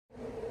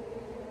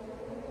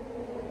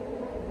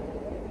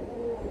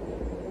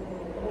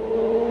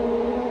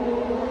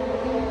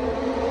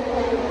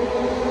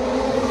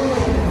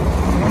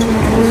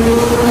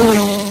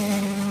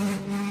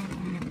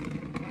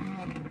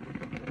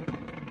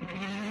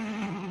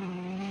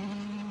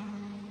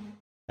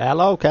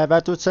Hello, Kev,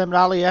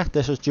 Richardburnsrally here.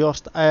 This is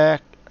just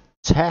a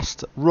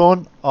test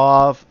run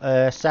of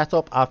a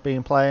setup I've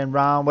been playing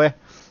around with,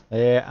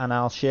 and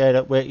I'll share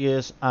it with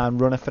you and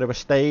run it through a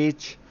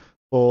stage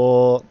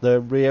for the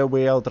rear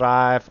wheel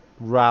drive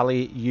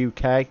rally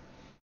UK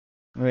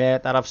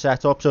that I've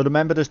set up. So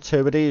remember, there's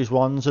two of these.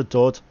 One's a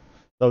dud.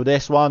 So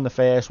this one, the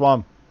first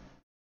one,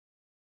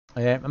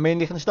 I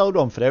mean, you can still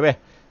run through it.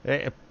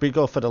 It'd be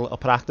good for the little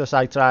practice.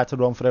 I tried to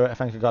run through it. I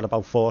think I got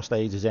about 4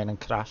 stages in and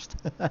crashed.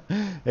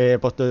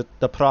 But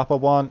the proper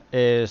one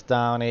is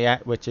down here,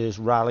 which is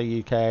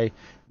Rally UK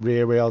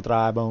rear wheel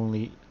drive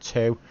only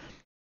 2.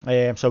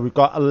 So we've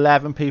got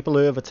 11 people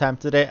who have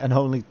attempted it, and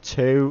only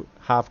 2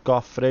 have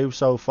got through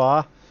so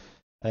far.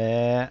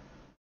 Jan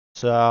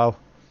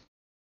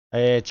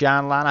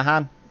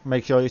Lanahan,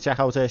 make sure you check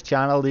out his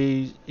channel.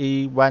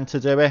 He went to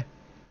do it.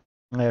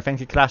 I think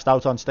he crashed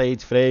out on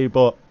stage 3,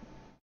 but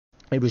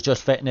he was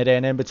just fitting it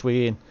in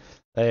between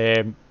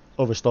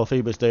other stuff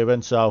he was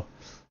doing. So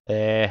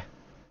he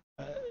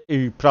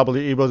would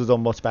have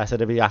done much better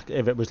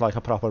if it was like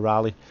a proper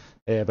rally,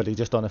 but he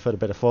just done it for a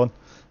bit of fun.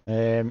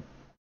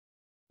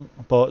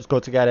 But it's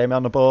good to get him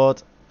on the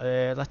board.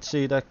 Let's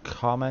see the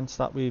comments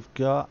that we've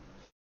got.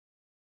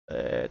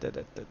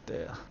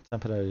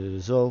 Temporary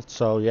result.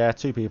 So yeah,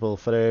 2 people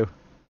through.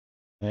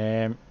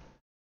 I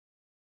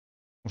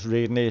was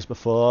reading these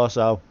before,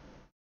 so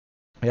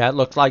yeah, it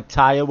looks like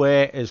tyre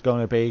wear is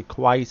going to be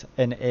quite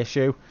an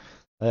issue.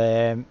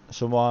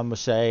 Someone was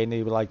saying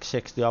he was like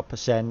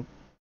 60%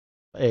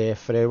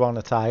 through on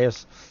the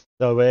tyres,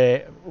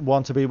 so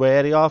one to be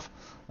wary of.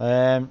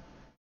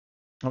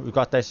 We've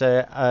got this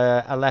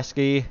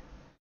Aleski.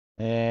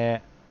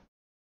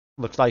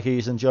 Looks like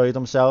he's enjoyed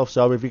himself,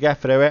 so if you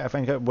get through it, I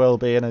think it will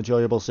be an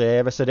enjoyable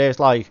service. It is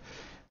like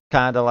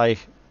kind of like,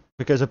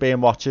 because I've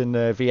been watching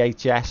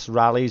VHS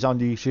rallies on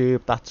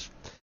YouTube, that's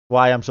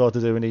why I'm sort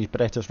of doing these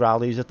British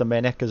rallies at the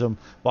minute, because I'm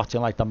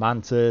watching like the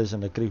Mantas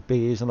and the Group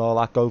Bs and all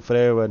that go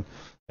through, and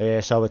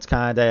so it's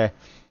kind of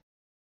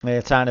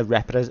trying to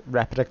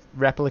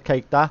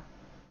replicate that.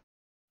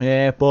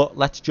 But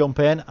let's jump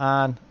in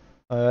and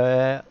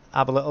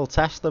have a little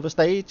test of a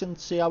stage and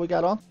see how we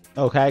get on.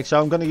 Okay,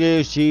 so I'm going to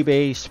use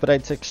GB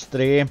Sprint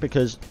Extreme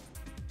because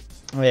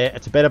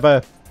it's a bit of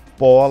a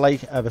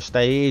ball-like of a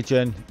stage,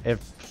 and if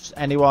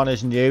anyone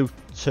is new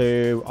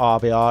to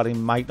RBR, he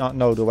might not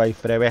know the way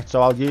through it,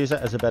 so I'll use it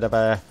as a bit of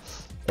a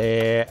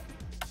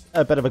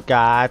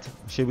guide,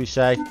 should we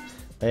say.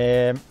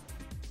 Let's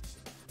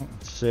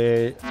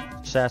see,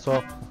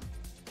 setup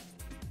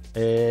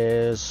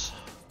is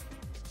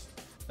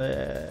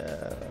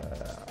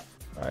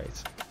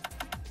right.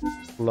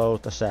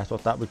 Load the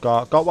setup that we've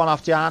got. Got one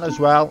off Jan as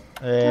well,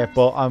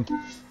 but I'm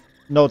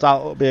no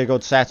doubt it'll be a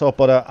good setup.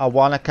 But I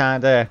want to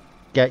kind of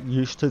get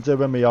used to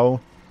doing my own.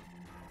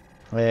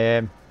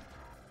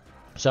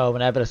 So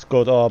whenever it's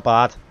good or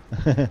bad,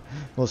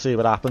 we'll see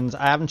what happens.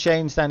 I haven't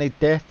changed any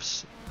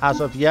diffs as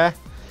of yet.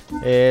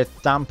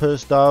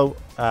 Dampers though,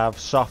 I've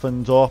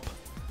softened up.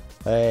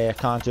 I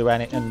can't do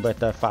anything with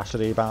the fast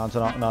rebounds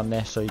or nothing on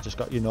this, so you just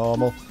got your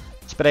normal.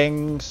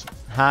 Springs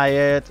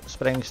higher,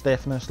 spring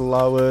stiffness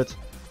lowered.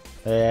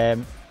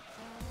 Same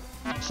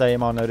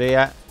on the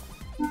rear.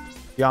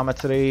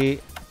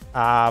 Geometry,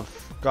 I've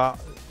got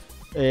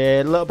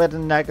a little bit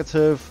of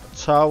negative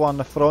toe on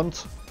the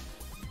front.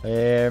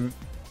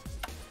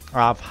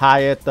 I've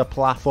highered the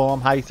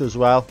platform height as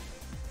well.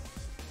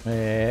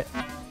 And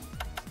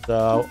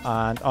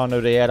on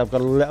the rear, I've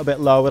got a little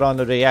bit lower on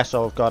the rear,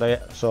 so I've got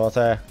it sort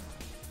of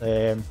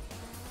higher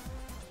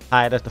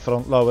at the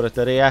front, lower at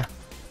the rear.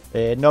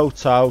 No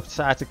toe,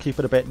 try to keep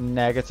it a bit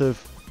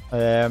negative.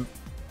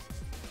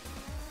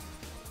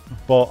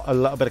 But a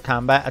little bit of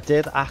camber. I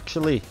did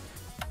actually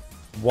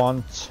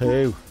want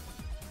to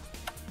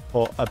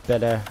put a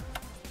bit of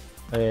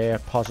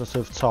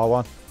positive toe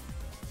on.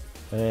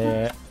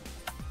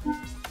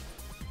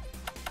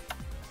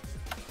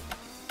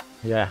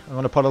 Yeah, I'm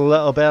going to put a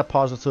little bit of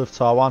positive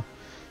toe on.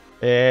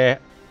 The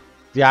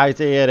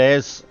idea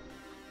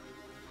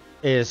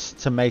is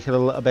to make it a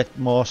little bit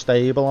more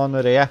stable on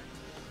the rear.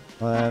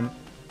 So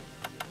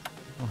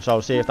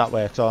I'll see if that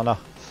works or not.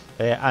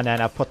 And then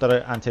I've put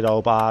the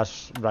anti-roll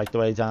bars right the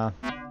way down.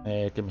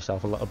 Give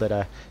myself a little bit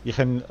of... You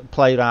can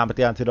play around with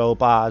the anti-roll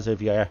bars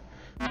if you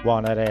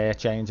want to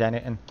change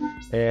anything.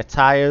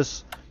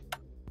 Tyres.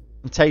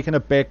 I'm taking a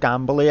big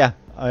gamble here.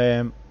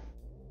 I've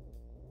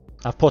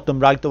put them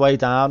right the way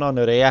down on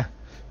the rear.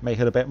 Make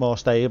it a bit more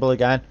stable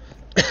again.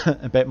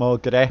 A bit more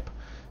grip.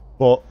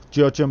 But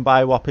judging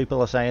by what people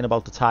are saying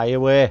about the tyre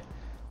wear,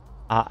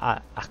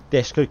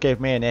 this could give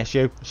me an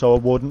issue. So I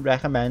wouldn't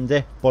recommend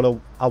it. But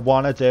I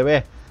want to do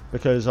it,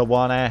 because I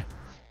wanna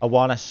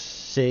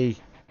see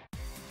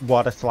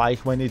what it's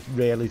like when you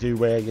really do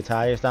wear your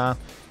tyres down.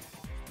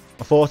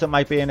 I thought it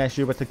might be an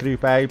issue with the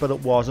Group A, but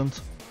it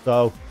wasn't.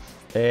 So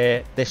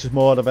this is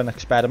more of an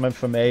experiment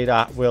for me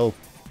that will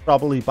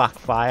probably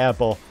backfire,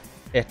 but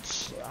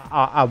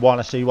I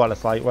want to see what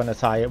it's like when the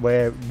tyre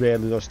wear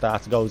really does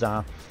start to go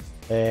down.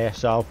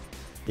 So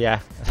yeah,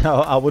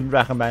 I wouldn't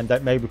recommend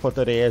it. Maybe put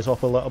the rears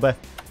up a little bit.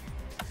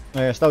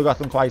 Still got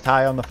them quite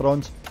high on the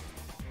front.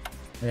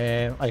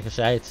 Like I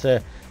say, it's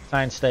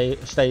try and stay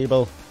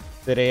stable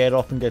the rear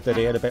up and get the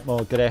rear a bit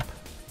more grip.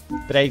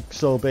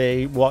 Brakes will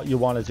be what you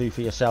want to do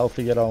for yourself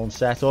for your own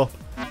setup.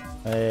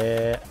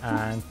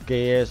 And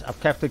gears, I've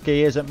kept the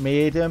gears at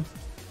medium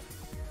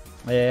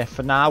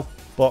for now,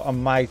 but I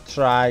might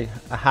try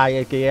a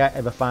higher gear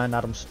if I find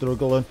that I'm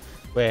struggling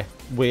with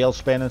wheel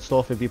spin and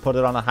stuff. If you put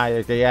it on a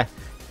higher gear,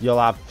 you'll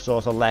have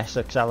sort of less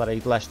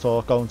accelerate, less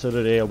torque going to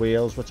the rear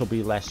wheels, which will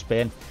be less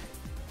spin.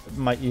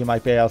 You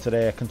might be able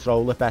to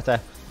control it better.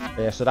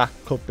 So that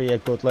could be a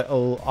good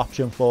little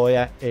option for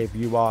you if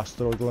you are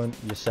struggling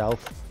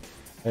yourself.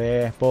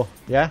 But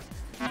yeah,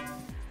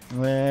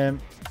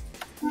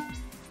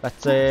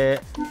 let's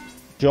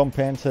jump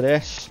into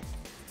this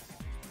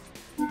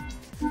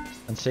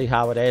and see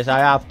how it is. I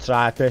have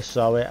tried this,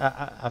 so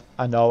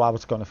I know how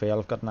it's going to feel.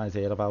 I've got an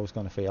idea of how it's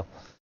going to feel.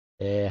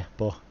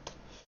 But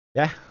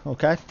yeah,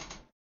 okay.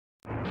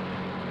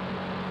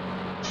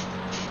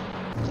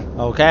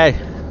 Okay.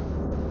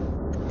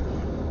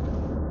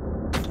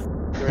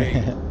 3,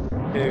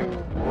 2,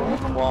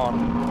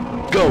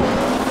 1, go!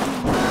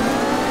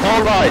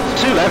 All right,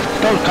 2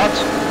 left, don't cut.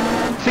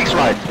 6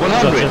 right,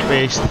 100. Such a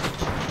beast.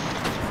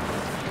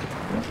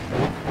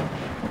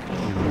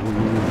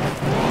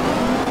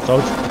 So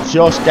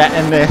just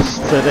getting this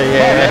to the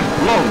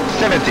long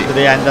 70 to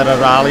the end of the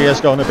rally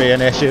is going to be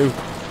an issue,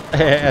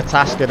 a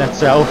task in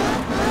itself.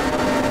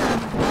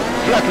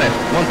 Flat left,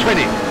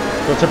 120.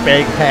 Such a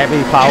big,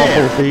 heavy,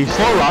 powerful beast.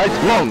 4 right,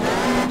 long.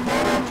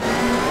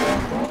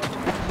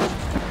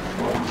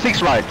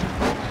 6 right.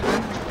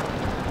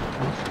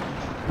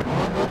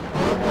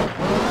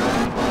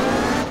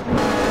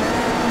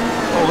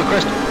 Over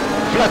crest,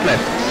 flat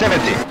left,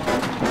 70.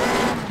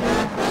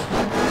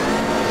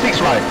 6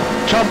 right,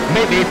 jump,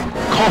 maybe,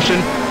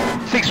 caution.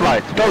 6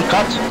 right, don't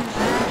cut.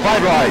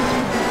 5 right.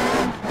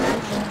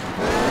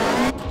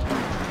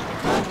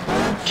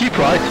 Keep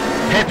right,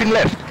 hairpin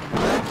left.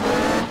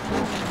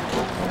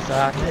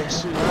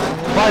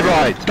 5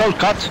 right, don't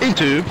cut.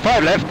 Into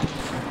 5 left.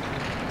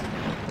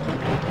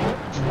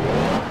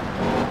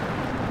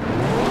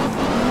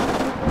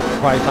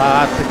 Quite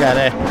hard to get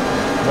it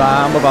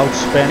round without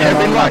spinning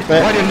Hairpin on right, that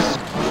bit. widens.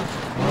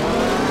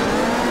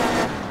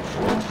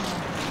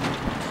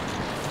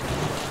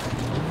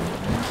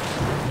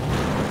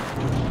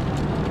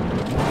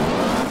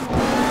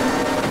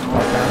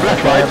 Flat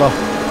right.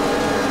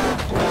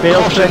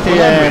 Feels Caution, pretty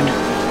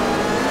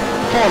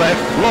 4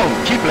 left, long,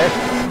 keep left.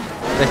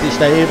 pretty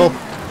stable.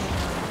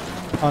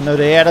 On the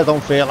rear I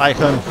don't feel like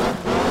I'm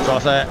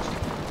sort of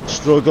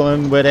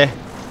struggling with it,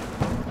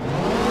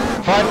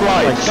 5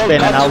 right, like don't spinning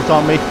cut. out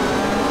on me.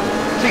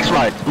 6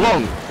 right,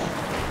 long.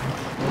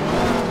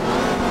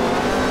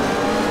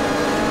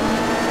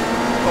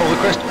 Over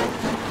crest.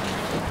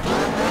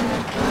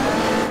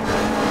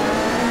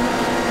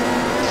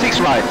 6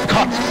 right,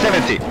 cut,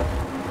 70.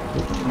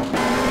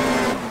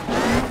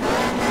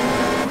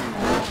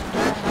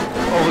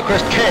 Over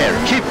crest, care,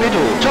 keep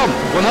middle, jump,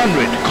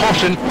 100,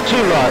 caution, 2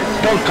 right,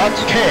 don't cut,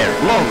 care,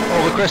 long,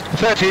 over crest,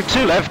 30,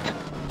 2 left.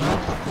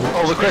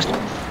 Over crest,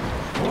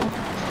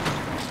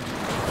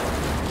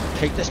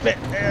 Take this bit.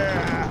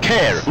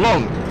 care,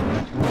 long.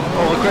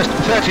 Over crest,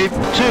 30, 2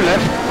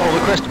 left, over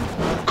crest,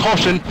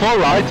 caution, 4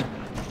 right.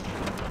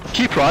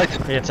 Keep right.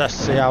 Be interested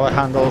to see how it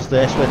handles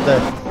this with the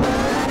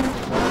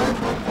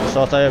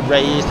sort of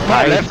raised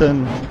height left.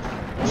 and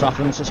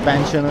softened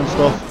suspension and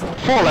stuff.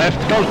 4 left,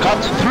 don't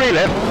cut, 3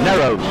 left,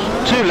 narrows.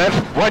 2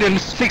 left,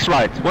 widens, 6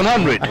 right,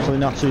 100. Actually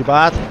not too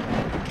bad.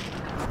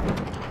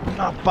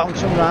 Not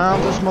bouncing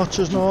around as much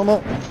as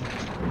normal.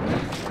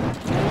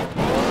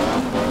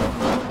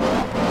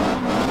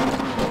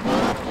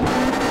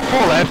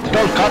 4 left,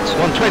 don't cut,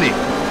 120.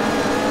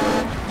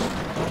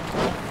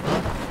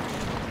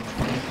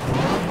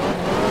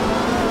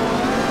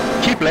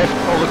 Keep left,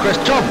 over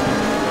crest, jump.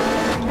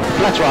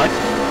 Flat right.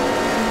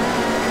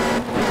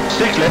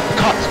 6 left,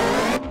 cut.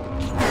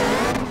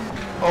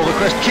 Over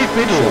crest, keep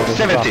middle,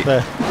 70.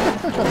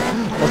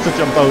 Must have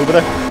jumped over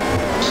it.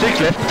 6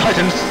 left,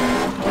 tightens.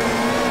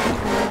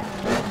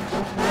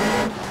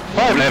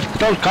 5 left,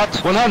 don't cut,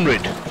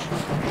 100.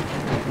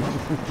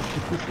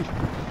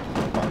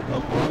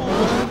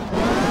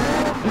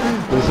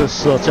 This is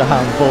such a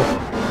handful.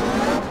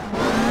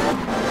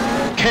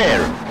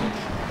 Care.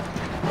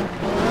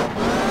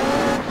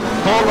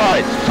 4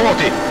 right,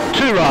 40.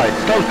 2 right,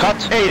 don't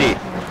cut, 80.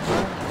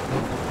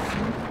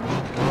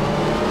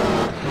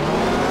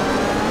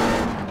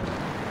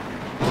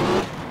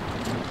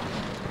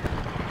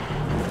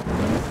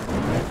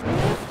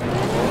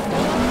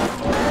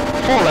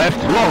 4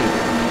 left, long.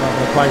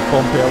 Quite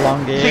bumpy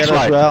along here 6 as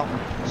right. well.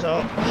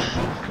 So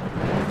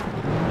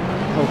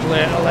hopefully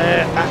it'll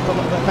act a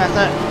little bit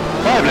better.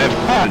 5 left,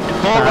 and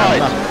 4 right.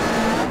 Not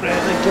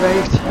really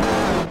great.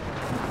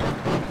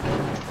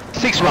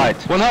 6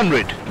 right,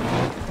 100.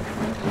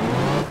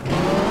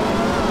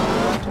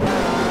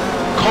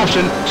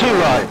 Caution, 2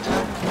 right.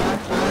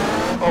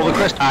 Over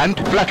crest and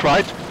flat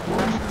right.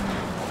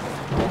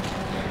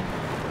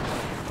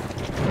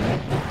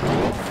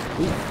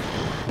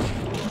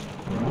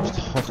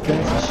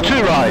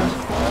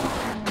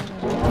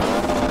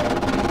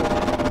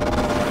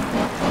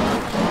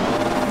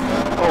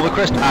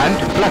 crest and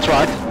flat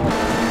right.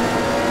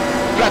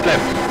 Flat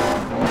left.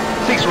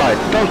 6 right.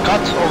 Don't cut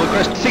over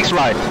crest. 6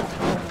 right.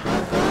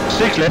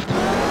 6 left.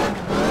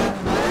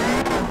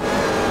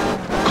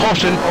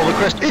 Caution over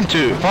crest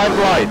into 5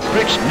 right.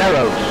 Bridge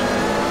narrows.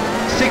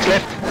 6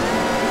 left.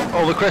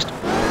 Over crest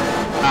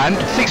and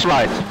 6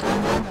 right.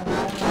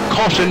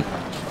 Caution.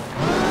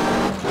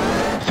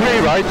 3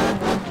 right.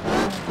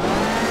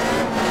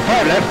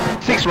 5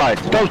 left. 6 right.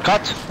 Don't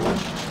cut.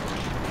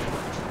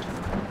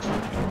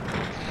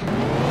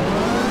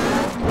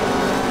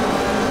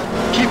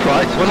 Keep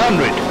right.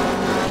 100.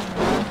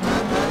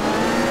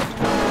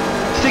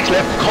 6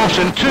 left.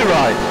 Caution. 2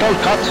 right.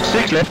 Don't cut.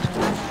 6 left.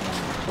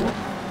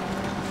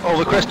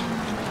 Over crest.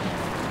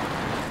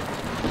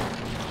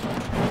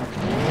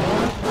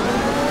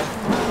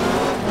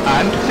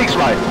 And 6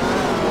 right.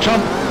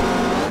 Jump.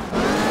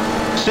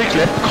 6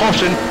 left.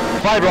 Caution.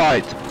 5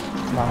 right.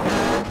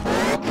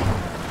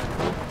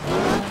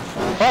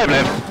 5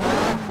 left.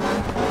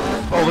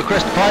 Over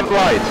crest. 5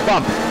 right.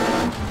 Bump.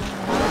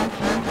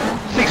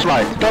 6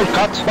 right. Don't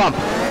cut. Bump.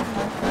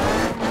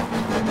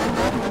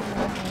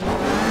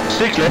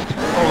 6 left.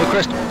 Over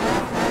crest.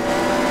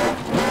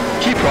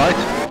 Keep right.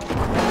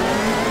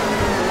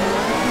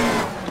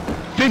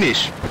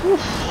 Finish.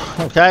 Oof,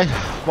 okay,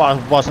 well,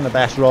 wasn't the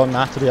best run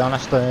that, to be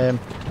honest. The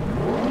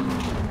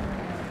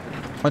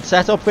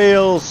setup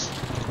feels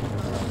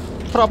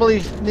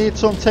probably needs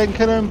some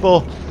tinkering,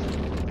 but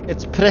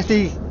it's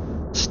pretty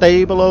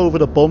stable over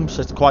the bumps.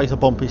 It's quite a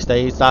bumpy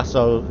stage that,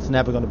 so it's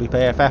never going to be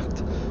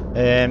perfect.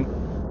 And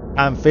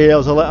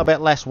feels a little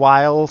bit less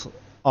wild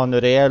on the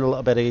rear, a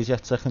little bit easier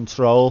to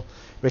control,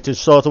 which is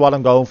sort of what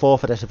I'm going for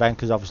this event,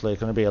 because obviously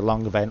it's going to be a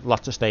long event,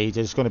 lots of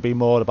stages. It's going to be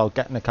more about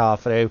getting the car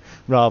through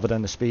rather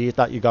than the speed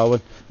that you're going,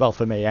 well,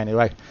 for me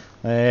anyway.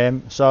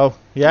 So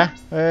yeah,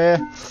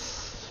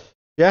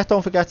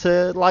 don't forget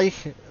to like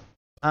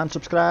and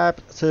subscribe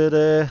to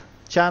the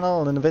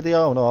channel and the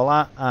video and all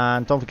that,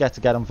 and don't forget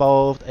to get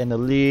involved in the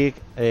league.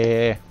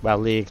 Well,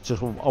 league,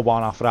 just a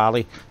one-off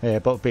rally,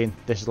 but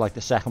this is like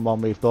the second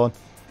one we've done.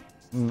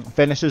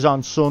 Finishes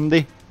on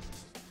Sunday.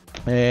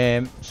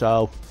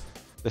 So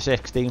the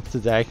 16th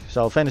today,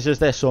 so finishes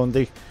this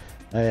Sunday.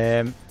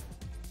 Yeah,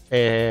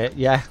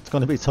 it's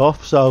going to be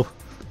tough, so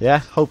yeah,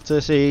 hope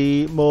to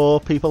see more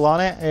people on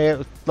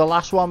it. The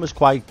last one was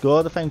quite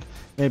good. I think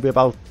maybe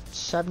about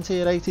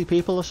 70 or 80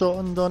 people or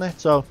something done it,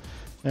 so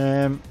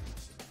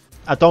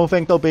I don't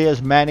think there'll be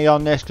as many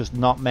on this, because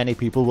not many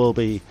people will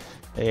be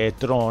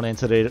drawn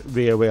into the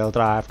rear wheel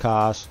drive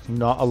cars.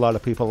 Not a lot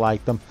of people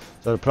like them,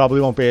 so there probably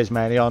won't be as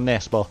many on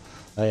this, but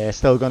it's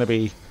still going to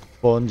be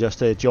fun just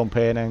to jump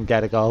in and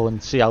get a go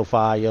and see how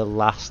far you'll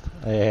last.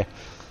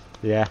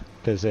 Yeah,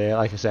 because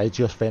like I say,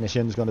 just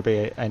finishing is going to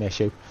be an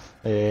issue,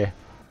 a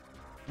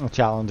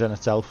challenge in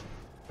itself.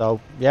 So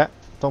yeah,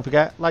 don't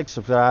forget, like,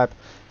 subscribe,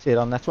 see you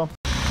on the next one.